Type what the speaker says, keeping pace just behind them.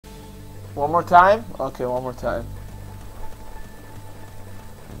One more time? Okay, one more time.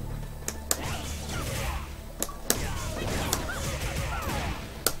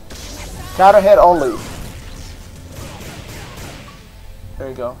 Counter hit only. There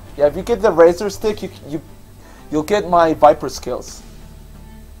you go. Yeah, if you get the razor stick, you'll get my Viper skills.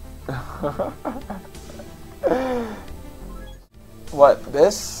 What,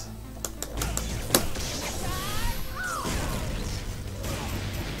 this?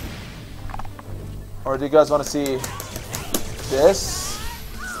 Or do you guys want to see this?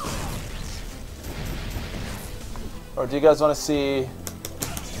 Or do you guys want to see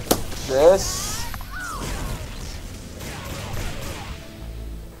this?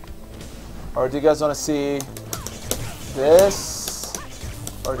 Or do you guys want to see this?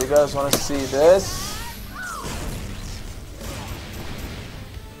 Or do you guys want to see this?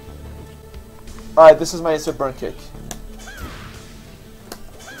 Alright, this is my instant burn kick.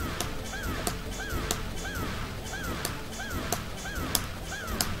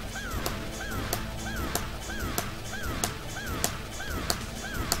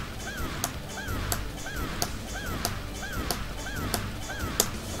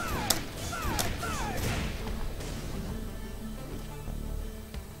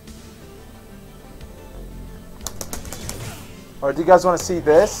 Or do you guys want to see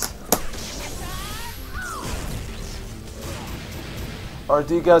this? Or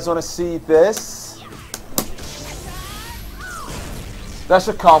do you guys want to see this? That's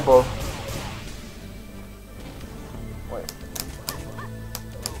your combo. Wait.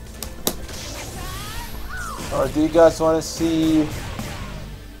 Or do you guys want to see... You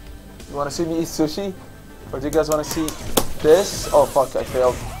want to see me eat sushi? Or do you guys want to see this? Oh fuck, I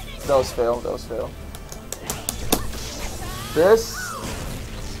failed. That was fail, that was fail. This.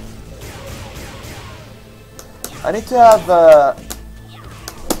 I need to have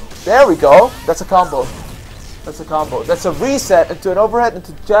there we go. That's a combo. That's a combo. That's a reset into an overhead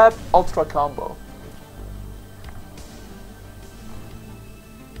into jab ultra combo.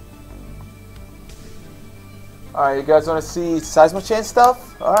 Alright, you guys want to see seismo chain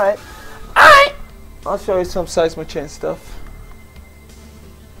stuff? Alright. Alright! I'll show you some seismo chain stuff.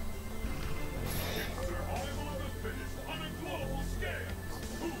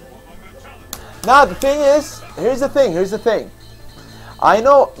 Now the thing is, here's the thing. I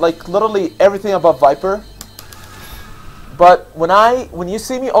know like literally everything about Viper, but when you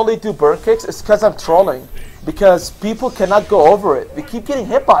see me only do burn kicks, it's because I'm trolling. Because people cannot go over it. They keep getting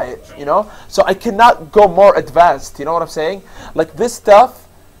hit by it, you know? So I cannot go more advanced, you know what I'm saying? Like this stuff,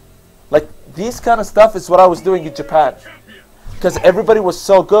 like these kind of stuff is what I was doing in Japan. Because everybody was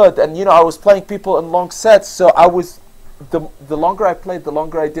so good, and you know, I was playing people in long sets, so I was... The longer I played, the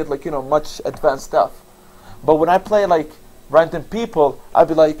longer I did like, you know, much advanced stuff. But when I play like random people, I'd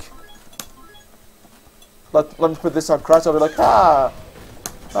be like, let me put this on crouch. I'll be like,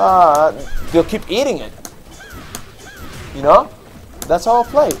 they'll keep eating it. You know? That's how I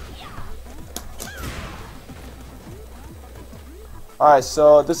play. Alright,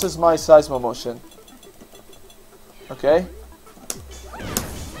 so this is my seismo motion. Okay?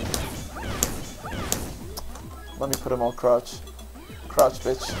 Let me put him on crouch. Crouch,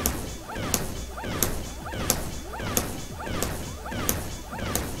 bitch.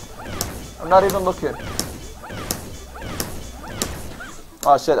 I'm not even looking.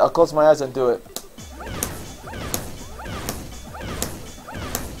 Oh shit, I'll close my eyes and do it.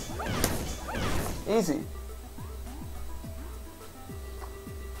 Easy.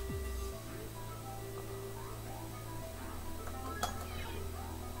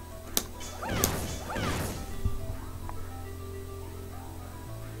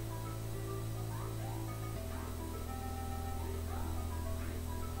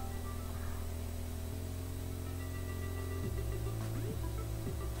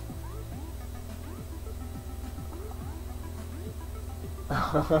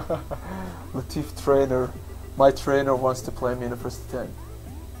 Latif trainer. My trainer wants to play me in the first 10.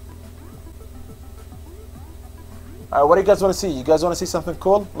 Alright, what do you guys want to see? You guys want to see something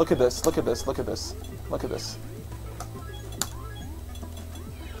cool? Look at this, look at this, look at this, look at this.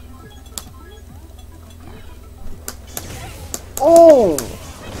 Oh!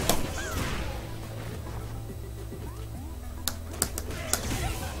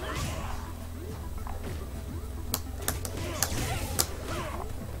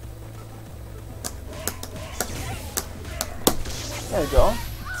 There you go.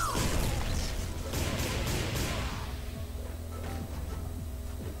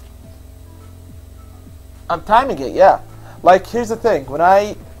 I'm timing it, yeah. Like, here's the thing. When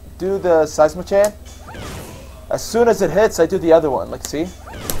I do the seismo chain, as soon as it hits, I do the other one. Like, see?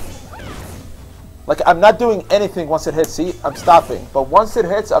 Like I'm not doing anything once it hits. See, I'm stopping. But once it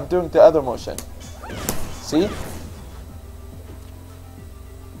hits, I'm doing the other motion. See?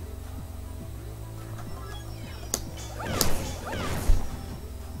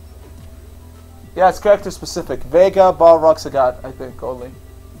 Yeah, it's character specific. Vega, Balrog, Sagat, I think only.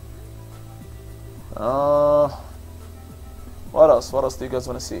 What else? What else do you guys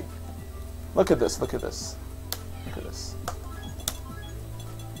want to see? Look at this. Look at this. Look at this.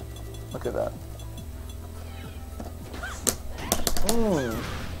 Look at that.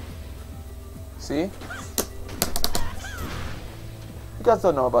 See? You guys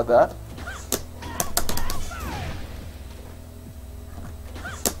don't know about that.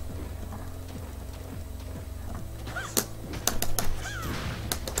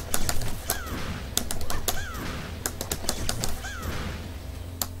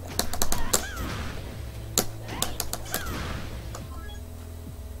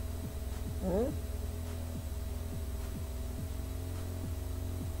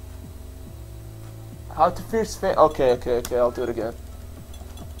 How to fierce feint? Okay, I'll do it again.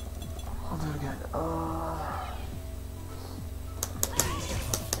 I'll do it again.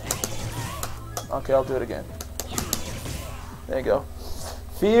 Okay, I'll do it again. There you go.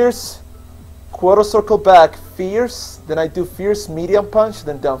 Fierce, quarter circle back, fierce, then I do fierce, medium punch,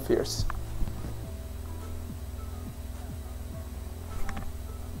 then down fierce.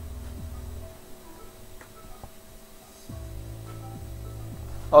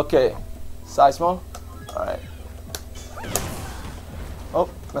 Okay, seismo. Alright. Oh,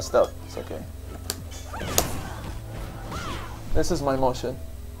 messed up. It's okay. This is my motion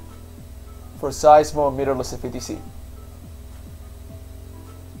for seismo meterless FADC.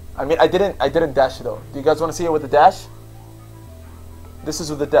 I mean, I didn't dash it though. Do you guys want to see it with the dash? This is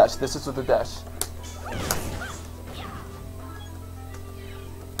with the dash. This is with the dash.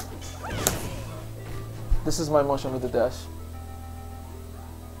 This is my motion with the dash.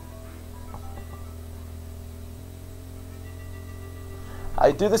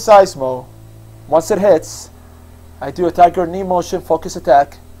 I do the seismo. Once it hits, I do a tiger knee motion, focus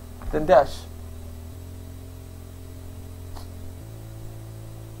attack, then dash.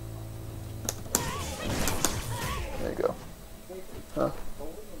 There you go. Huh?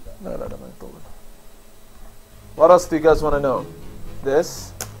 No. What else do you guys want to know?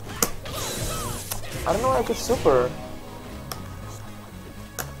 This? I don't know how I could super.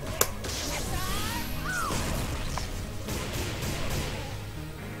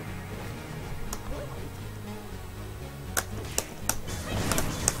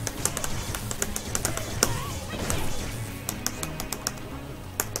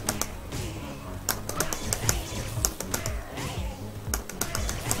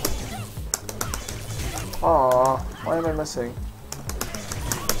 Aw, why am I missing?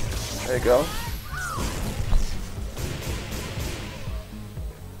 There you go.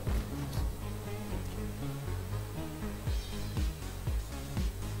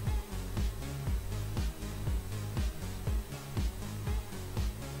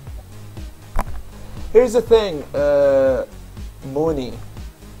 Here's the thing, Mooney,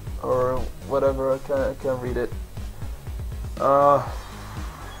 or whatever, I can't read it.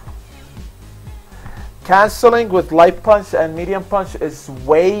 Canceling with light punch and medium punch is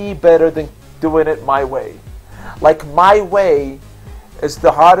way better than doing it my way. Like my way is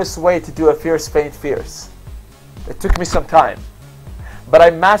the hardest way to do a fierce feint fierce. It took me some time, but I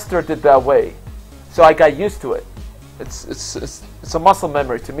mastered it that way, so I got used to it. It's a muscle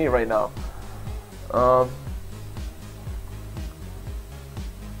memory to me right now.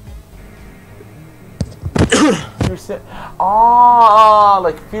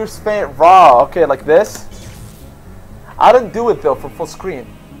 Like fierce feint raw. Okay, like this. I didn't do it though for full screen.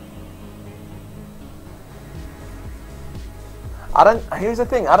 Here's the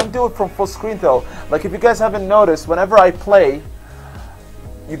thing. I don't do it from full screen though. Like if you guys haven't noticed, whenever I play,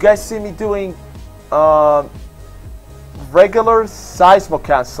 you guys see me doing regular seismo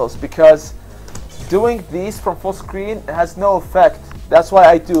cancels because doing these from full screen has no effect. That's why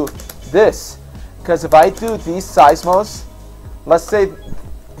I do this. Because if I do these seismos, let's say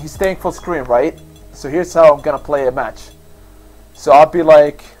he's staying full screen, right? So here's how I'm gonna play a match. So I'll be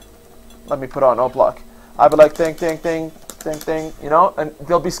like, let me put on no block. I'll be like ting ting ting ting ting, you know, and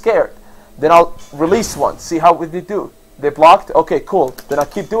they'll be scared. Then I'll release one. See how they do? They blocked. Okay, cool. Then I'll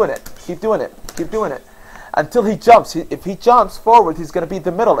keep doing it. Keep doing it. Keep doing it until he jumps. If he jumps forward, he's gonna be in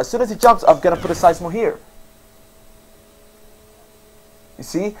the middle. As soon as he jumps, I'm gonna put a seismo here. You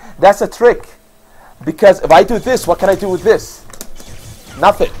see? That's a trick. Because if I do this, what can I do with this?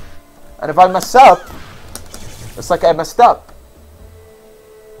 Nothing. And if I mess up, it's like I messed up.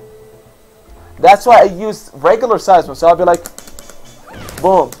 That's why I use regular seismo. So I'll be like,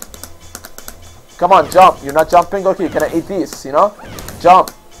 boom. Come on, jump. You're not jumping? Okay, can I eat these, you know?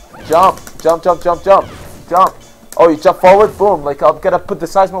 Jump. Jump. Jump, jump, jump, jump. Jump. Oh, you jump forward? Boom. Like, I'm gonna put the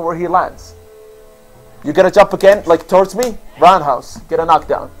seismo where he lands. You gonna jump again, like, towards me? Roundhouse. Get a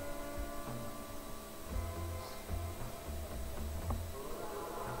knockdown.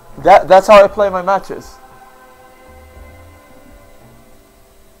 That's how I play my matches.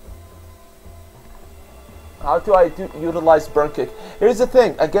 How do I utilize burn kick? Here's the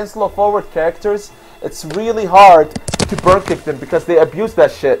thing, against low forward characters, it's really hard to burn kick them because they abuse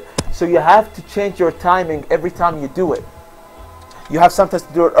that shit. So you have to change your timing every time you do it. You have sometimes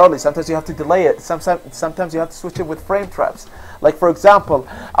to do it early, sometimes you have to delay it, sometimes you have to switch it with frame traps. Like for example,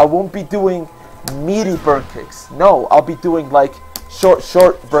 I won't be doing meaty burn kicks. No, I'll be doing like short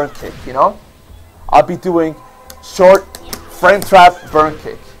burn kick, you know? I'll be doing short frame trap burn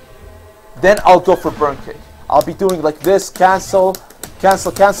kick. Then I'll go for burn kick. I'll be doing like this, cancel,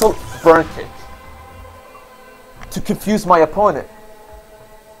 cancel, cancel, burn kick. To confuse my opponent.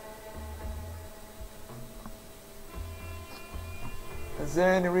 Is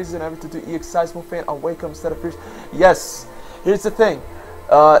there any reason ever to do exSeismo feint on wake up instead of fierce? Yes. Here's the thing.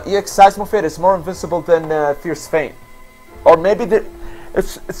 exSeismo feint is more invincible than fierce feint. Or maybe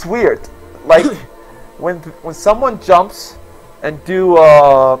it's weird. Like when someone jumps and do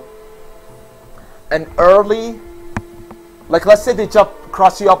an early, like let's say they jump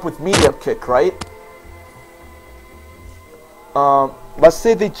cross you up with medium kick, right? Let's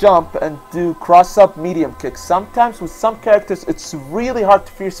say they jump and do cross up medium kick. Sometimes with some characters it's really hard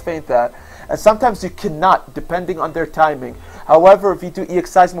to fierce feint that, and sometimes you cannot depending on their timing. However, if you do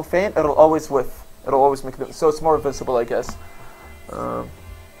exSeismo feint, it'll always whiff. It'll always make them, so it's more invincible, I guess. Let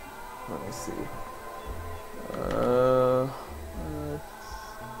me see.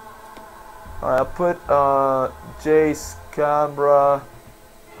 I put Jay's camera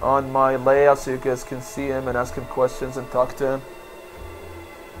on my layout so you guys can see him and ask him questions and talk to him.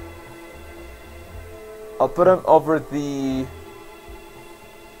 I'll put him over the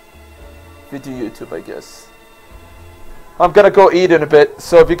video YouTube, I guess. I'm gonna go eat in a bit,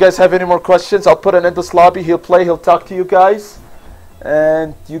 so if you guys have any more questions, I'll put an endless lobby. He'll play, he'll talk to you guys,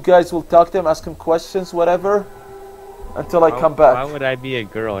 and you guys will talk to him, ask him questions, whatever, until I come back. Why would I be a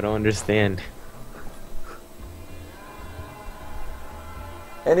girl? I don't understand.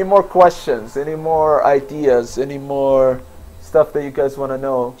 Any more questions? Any more ideas? Any more stuff that you guys want to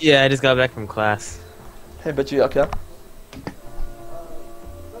know? Yeah, I just got back from class. Hey, but you okay?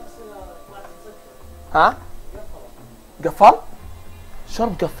 ها؟ قفل؟ شلون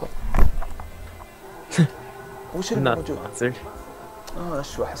مقفل؟ وش اللي موجود؟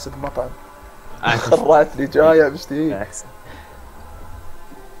 شو احسب مطعم. خرعتني جاية مشتهي.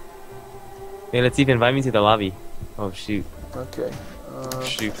 Hey, Latif, invite me to the lobby. Oh shoot. Okay.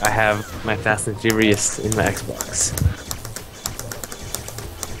 Shoot, I have my Fast and Furious in my Xbox.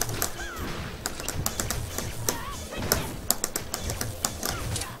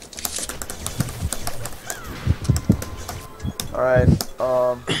 Alright,